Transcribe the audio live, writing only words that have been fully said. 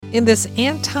In this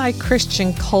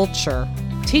anti-Christian culture,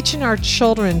 teaching our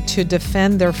children to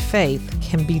defend their faith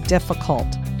can be difficult.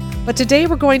 But today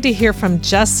we're going to hear from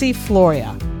Jesse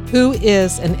Floria, who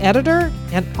is an editor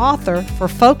and author for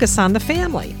Focus on the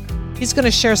Family. He's going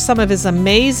to share some of his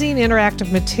amazing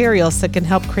interactive materials that can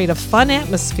help create a fun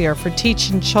atmosphere for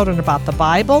teaching children about the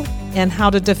Bible and how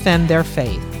to defend their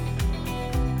faith.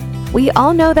 We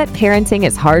all know that parenting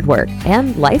is hard work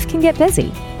and life can get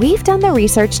busy. We've done the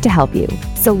research to help you.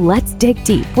 So let's dig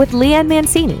deep with Leanne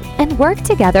Mancini and work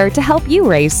together to help you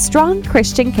raise strong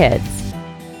Christian kids.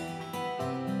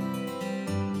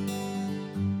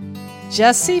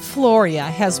 Jesse Floria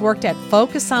has worked at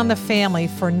Focus on the Family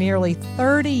for nearly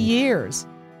 30 years.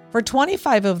 For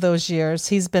 25 of those years,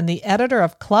 he's been the editor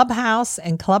of Clubhouse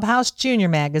and Clubhouse Junior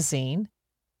magazine.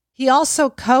 He also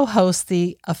co-hosts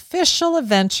the official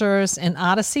Adventures in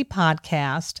Odyssey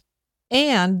podcast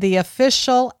and the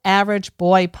official Average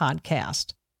Boy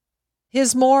podcast.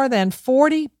 His more than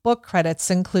 40 book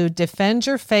credits include Defend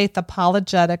Your Faith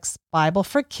Apologetics Bible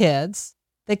for Kids,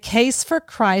 The Case for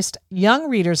Christ Young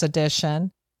Readers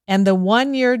Edition, and the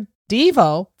one-year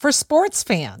Devo for sports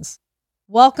fans.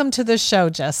 Welcome to the show,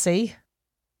 Jesse.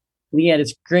 Leanne,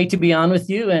 it's great to be on with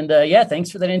you. And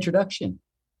thanks for that introduction.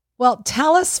 Well,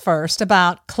 tell us first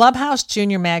about Clubhouse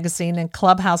Junior Magazine and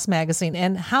Clubhouse Magazine,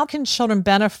 and how can children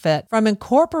benefit from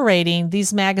incorporating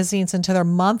these magazines into their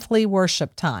monthly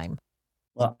worship time?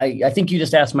 Well, I think you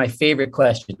just asked my favorite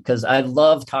question because I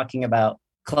love talking about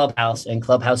Clubhouse and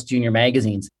Clubhouse Junior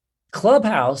magazines.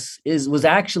 Clubhouse was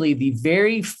actually the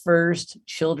very first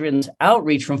children's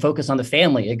outreach from Focus on the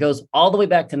Family. It goes all the way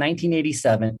back to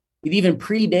 1987. It even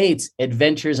predates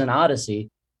Adventures in Odyssey,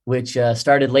 which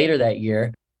started later that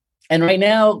year. And right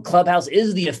now, Clubhouse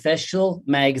is the official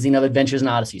magazine of Adventures in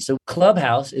Odyssey. So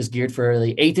Clubhouse is geared for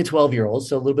the 8 to 12-year-olds,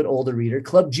 so a little bit older reader.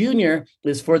 Club Junior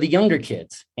is for the younger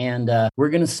kids. And we're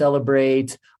going to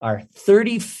celebrate our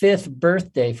 35th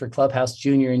birthday for Clubhouse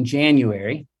Junior in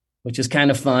January, which is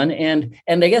kind of fun. And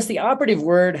I guess the operative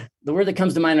word, the word that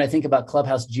comes to mind when I think about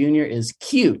Clubhouse Junior is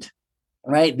cute,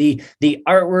 right? The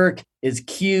artwork is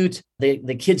cute.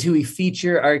 The kids who we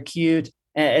feature are cute.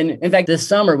 And in fact, this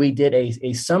summer, we did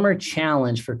a summer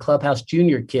challenge for Clubhouse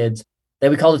Junior kids that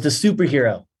we called it the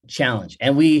Superhero Challenge.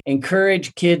 And we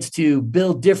encourage kids to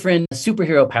build different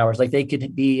superhero powers. Like they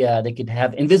could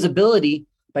have invisibility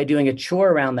by doing a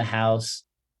chore around the house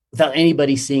without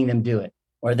anybody seeing them do it.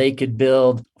 Or they could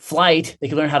build flight. They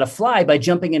could learn how to fly by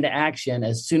jumping into action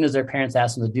as soon as their parents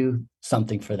asked them to do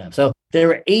something for them. So there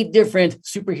were 8 different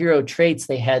superhero traits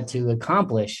they had to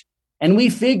accomplish. And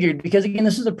we figured, because again,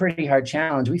 this is a pretty hard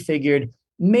challenge, we figured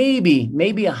maybe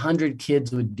 100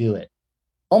 kids would do it.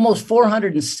 Almost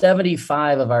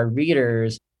 475 of our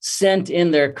readers sent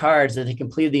in their cards that they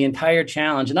completed the entire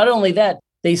challenge. And not only that,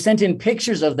 they sent in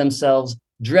pictures of themselves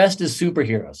dressed as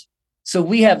superheroes. So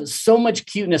we have so much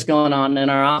cuteness going on in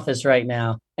our office right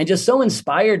now, and just so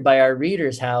inspired by our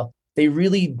readers, how they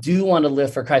really do want to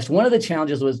live for Christ. One of the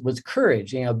challenges was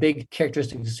courage. A big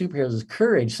characteristic of superheroes is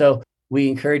courage. So we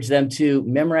encourage them to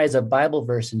memorize a Bible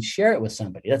verse and share it with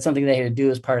somebody. That's something they had to do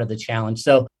as part of the challenge.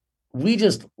 So we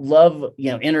just love,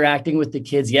 interacting with the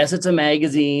kids. Yes, it's a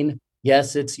magazine.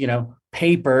 Yes, it's,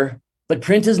 paper, but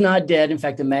print is not dead. In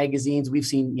fact, the magazines, we've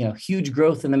seen, huge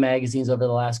growth in the magazines over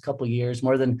the last couple of years.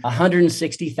 More than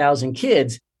 160,000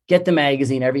 kids get the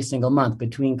magazine every single month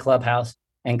between Clubhouse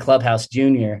and Clubhouse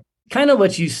Junior. Kind of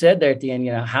what you said there at the end,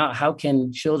 how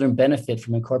can children benefit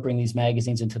from incorporating these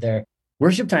magazines into their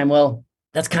worship time? Well,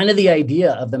 that's kind of the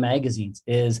idea of the magazines,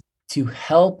 is to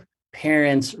help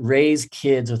parents raise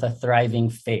kids with a thriving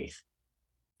faith.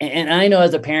 And I know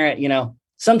as a parent,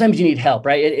 sometimes you need help,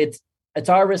 right? It's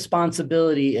our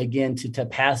responsibility, again, to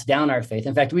pass down our faith.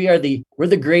 In fact, we're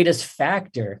the greatest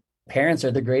factor. Parents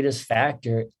are the greatest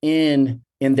factor in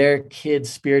their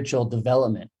kids' spiritual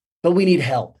development, but we need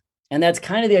help. And that's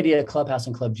kind of the idea of Clubhouse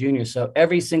and Club Junior. So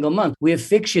every single month, we have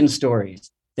fiction stories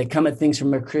that come at things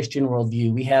from a Christian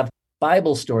worldview. We have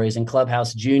Bible stories in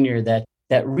Clubhouse Junior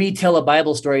that retell a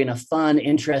Bible story in a fun,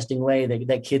 interesting way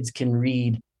that kids can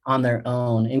read on their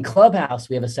own. In Clubhouse,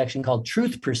 we have a section called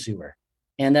Truth Pursuer.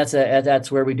 And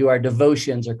that's where we do our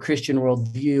devotions or Christian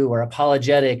worldview or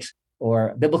apologetics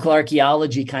or biblical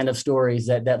archaeology kind of stories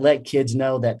that let kids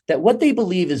know that what they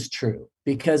believe is true.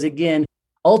 Because again,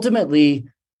 ultimately,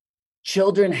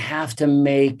 children have to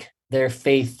make their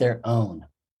faith their own.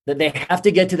 That they have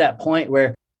to get to that point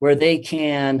where they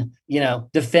can,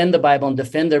 defend the Bible and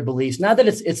defend their beliefs. Not that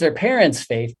it's their parents'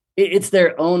 faith, it's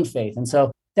their own faith. And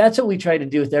so that's what we try to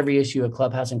do with every issue of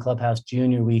Clubhouse and Clubhouse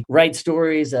Junior. We write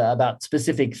stories about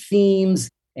specific themes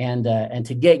and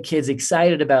to get kids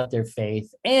excited about their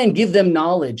faith and give them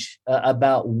knowledge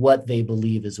about what they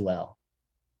believe as well.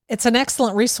 It's an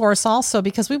excellent resource also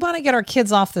because we want to get our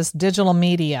kids off this digital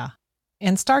media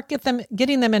and start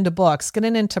getting them into books,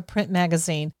 getting into print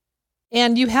magazine.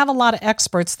 And you have a lot of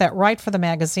experts that write for the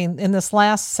magazine. In this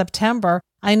last September,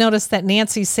 I noticed that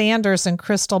Nancy Sanders and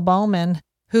Crystal Bowman,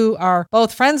 who are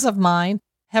both friends of mine,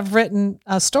 have written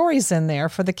stories in there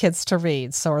for the kids to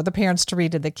read, or the parents to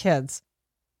read to the kids.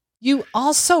 You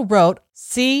also wrote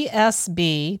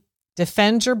CSB,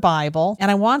 Defend Your Bible,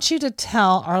 and I want you to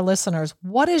tell our listeners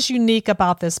what is unique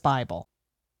about this Bible.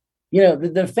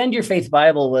 The Defend Your Faith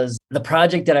Bible was the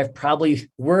project that I've probably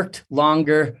worked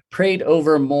longer, prayed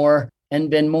over more, and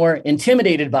been more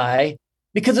intimidated by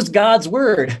because it's God's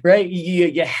word, right?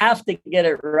 You have to get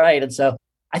it right. And so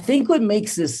I think what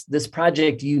makes this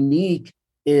project unique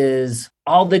is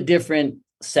all the different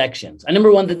sections.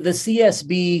 Number one, the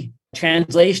CSB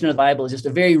translation of the Bible is just a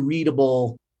very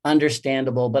readable,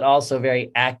 understandable, but also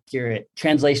very accurate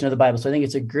translation of the Bible. So I think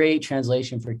it's a great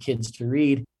translation for kids to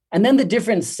read. And then the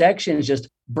different sections just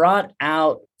brought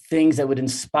out things that would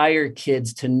inspire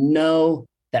kids to know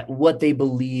that what they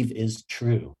believe is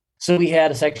true. So we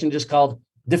had a section just called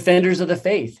Defenders of the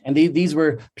Faith. And these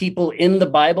were people in the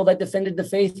Bible that defended the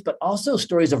faith, but also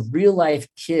stories of real life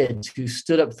kids who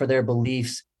stood up for their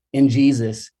beliefs in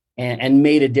Jesus and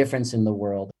made a difference in the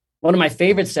world. One of my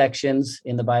favorite sections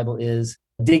in the Bible is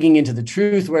Digging into the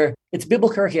Truth, where it's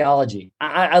biblical archaeology.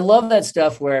 I love that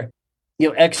stuff where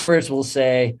experts will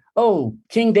say, oh,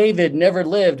 King David never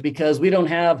lived because we don't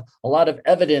have a lot of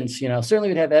evidence. Certainly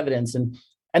we'd have evidence.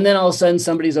 And then all of a sudden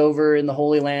somebody's over in the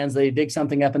Holy Lands, they dig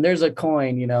something up and there's a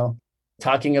coin,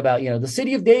 talking about, the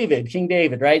city of David, King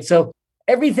David, right? So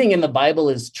everything in the Bible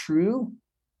is true.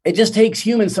 It just takes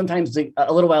humans sometimes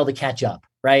a little while to catch up,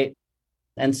 right?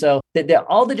 And so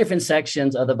all the different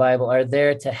sections of the Bible are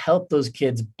there to help those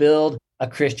kids build a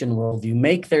Christian worldview,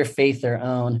 make their faith their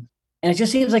own. And it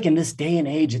just seems like in this day and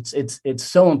age, it's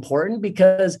so important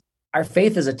because our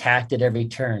faith is attacked at every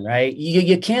turn, right?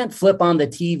 You can't flip on the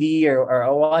TV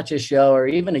or watch a show or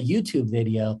even a YouTube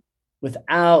video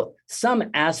without some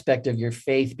aspect of your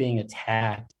faith being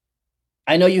attacked.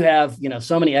 I know you have,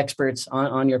 so many experts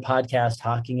on your podcast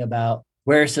talking about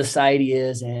where society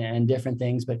is and different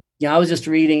things. But, I was just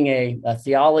reading a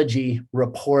theology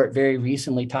report very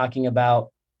recently talking about,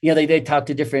 they talked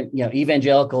to different,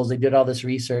 evangelicals. They did all this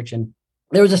research. And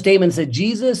there was a statement that said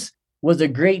Jesus was a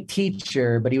great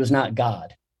teacher, but he was not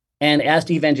God. And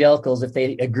asked evangelicals if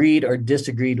they agreed or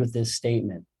disagreed with this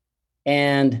statement.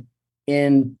 And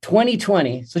in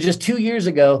 2020, so just 2 years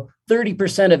ago,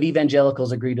 30% of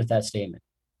evangelicals agreed with that statement.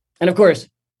 And of course,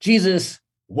 Jesus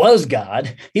was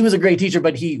God. He was a great teacher,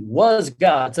 but he was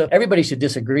God. So everybody should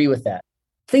disagree with that.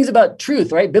 Things about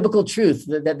truth, right? Biblical truth,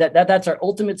 that's our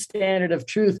ultimate standard of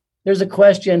truth. There's a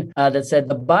question that said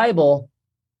the Bible,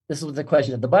 this was the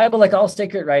question, the Bible, like all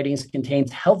sacred writings,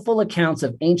 contains helpful accounts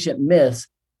of ancient myths,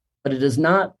 but it is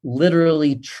not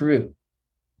literally true.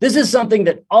 This is something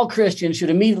that all Christians should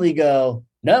immediately go,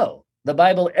 no, the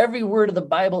Bible, every word of the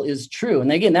Bible is true.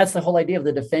 And again, that's the whole idea of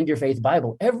the Defend Your Faith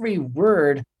Bible. Every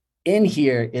word in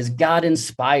here is God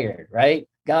inspired, right?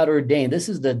 God ordained. This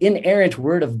is the inerrant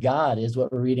word of God is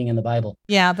what we're reading in the Bible.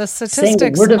 Yeah, the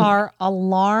statistics are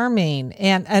alarming.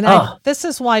 And this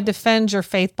is why Defend Your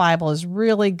Faith Bible is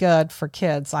really good for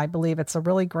kids. I believe it's a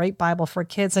really great Bible for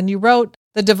kids. And you wrote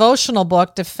the devotional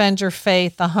book, Defend Your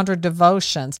Faith, 100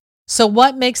 Devotions. So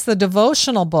what makes the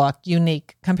devotional book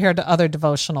unique compared to other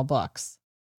devotional books?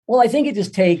 Well, I think it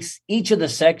just takes each of the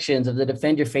sections of the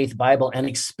Defend Your Faith Bible and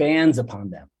expands upon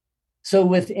them. So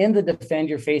within the Defend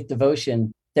Your Faith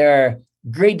devotion, there are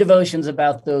great devotions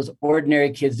about those ordinary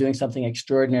kids doing something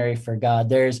extraordinary for God.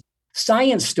 There's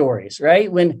science stories,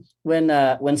 right?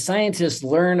 When scientists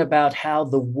learn about how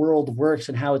the world works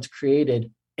and how it's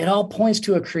created, it all points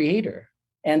to a creator.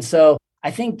 And so I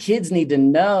think kids need to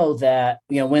know that,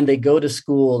 when they go to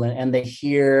school and they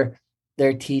hear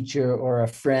their teacher or a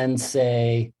friend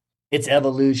say, it's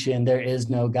evolution, there is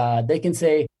no God, they can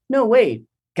say, no, wait,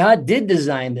 God did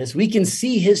design this. We can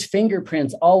see his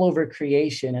fingerprints all over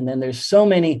creation. And then there's so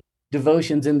many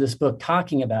devotions in this book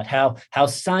talking about how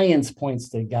science points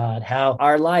to God, how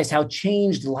our lives, how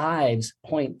changed lives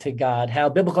point to God, how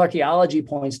biblical archaeology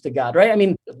points to God, right? I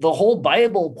mean, the whole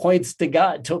Bible points to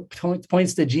God,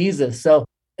 points to Jesus. So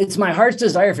it's my heart's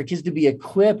desire for kids to be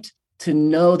equipped to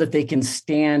know that they can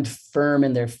stand firm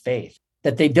in their faith,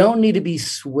 that they don't need to be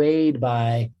swayed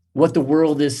by what the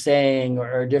world is saying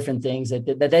or different things,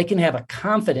 that they can have a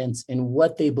confidence in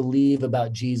what they believe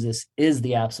about Jesus is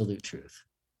the absolute truth.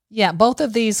 Yeah, both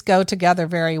of these go together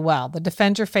very well. The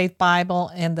Defend Your Faith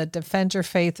Bible and the Defend Your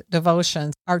Faith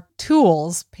devotions are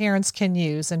tools parents can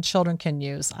use and children can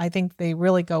use. I think they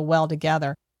really go well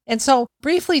together. And so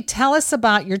briefly tell us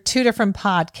about your two different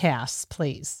podcasts,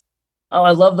 please. Oh,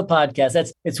 I love the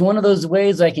podcast. It's one of those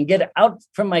ways I can get out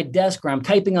from my desk where I'm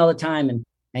typing all the time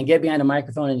and get behind a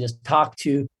microphone and just talk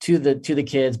to the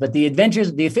kids. But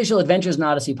the official Adventures in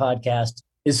Odyssey podcast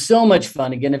is so much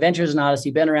fun. Again, Adventures in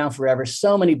Odyssey, been around forever,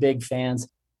 so many big fans.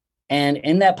 And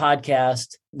in that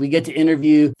podcast, we get to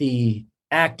interview the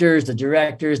actors, the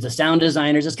directors, the sound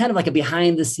designers. It's kind of like a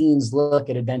behind the scenes look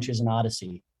at Adventures in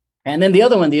Odyssey. And then the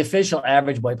other one, the official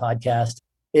Average Boy podcast,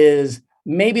 is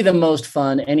maybe the most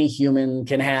fun any human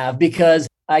can have, because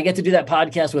I get to do that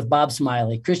podcast with Bob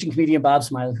Smiley, Christian comedian Bob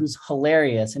Smiley, who's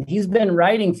hilarious. And he's been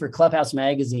writing for Clubhouse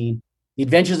Magazine, The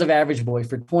Adventures of Average Boy,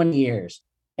 for 20 years.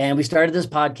 And we started this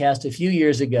podcast a few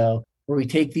years ago where we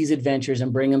take these adventures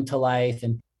and bring them to life.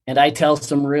 And I tell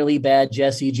some really bad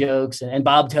Jesse jokes, and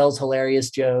Bob tells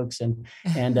hilarious jokes. And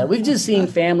we've just seen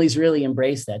families really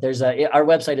embrace that. Our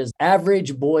website is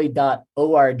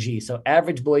averageboy.org. So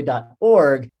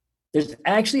averageboy.org. There's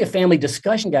actually a family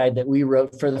discussion guide that we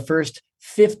wrote for the first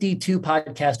 52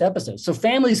 podcast episodes. So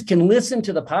families can listen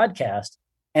to the podcast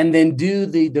and then do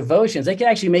the devotions. They can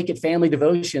actually make it family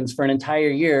devotions for an entire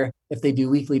year if they do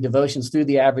weekly devotions through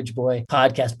the Average Boy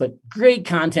podcast. But great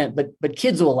content, but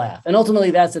kids will laugh. And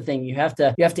ultimately, that's the thing. You have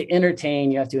to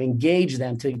entertain, you have to engage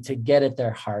them to get at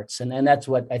their hearts. And that's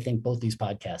what I think both these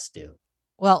podcasts do.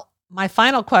 Well, my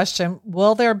final question,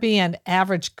 will there be an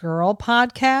Average Girl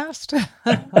podcast?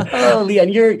 Oh,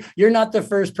 Leanne, you're not the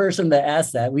first person to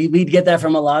ask that. We get that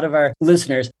from a lot of our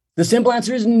listeners. The simple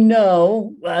answer is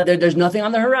no. There's nothing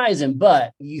on the horizon,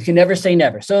 but you can never say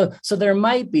never. So there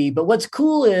might be. But what's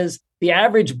cool is the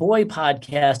Average Boy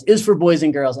podcast is for boys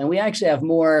and girls, and we actually have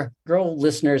more girl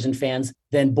listeners and fans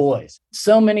than boys.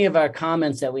 So many of our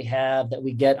comments that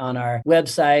we get on our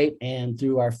website and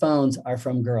through our phones are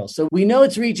from girls. So we know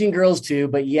it's reaching girls too,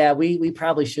 but yeah, we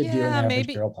probably should do an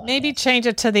Average Girl podcast. Maybe change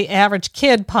it to the Average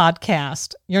Kid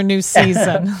podcast, your new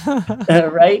season.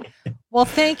 Right? Well,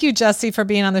 thank you, Jesse, for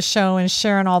being on the show and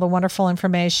sharing all the wonderful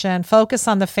information. Focus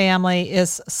on the Family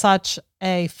is such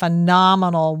a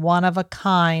phenomenal,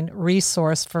 one-of-a-kind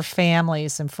resource for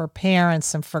families and for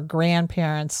parents and for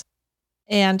grandparents.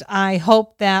 And I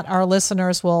hope that our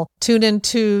listeners will tune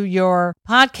into your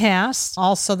podcast,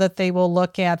 also that they will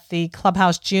look at the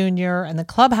Clubhouse Junior and the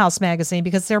Clubhouse Magazine,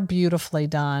 because they're beautifully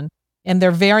done. And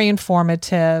they're very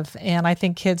informative, and I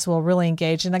think kids will really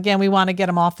engage. And again, we want to get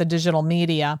them off the digital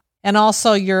media. And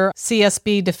also your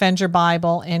CSB Defend Your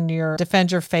Bible and your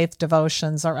Defend Your Faith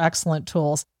devotions are excellent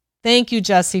tools. Thank you,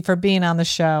 Jesse, for being on the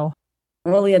show.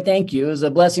 Well, Leah, thank you. It was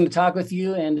a blessing to talk with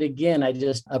you. And again, I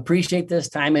just appreciate this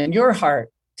time and your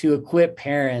heart to equip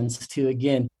parents to,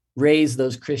 again, raise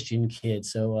those Christian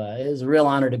kids. So it was a real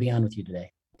honor to be on with you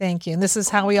today. Thank you. And this is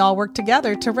how we all work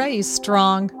together to raise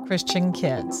strong Christian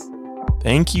kids.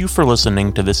 Thank you for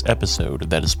listening to this episode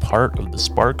that is part of the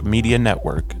Spark Media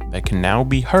Network that can now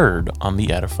be heard on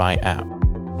the Edify app.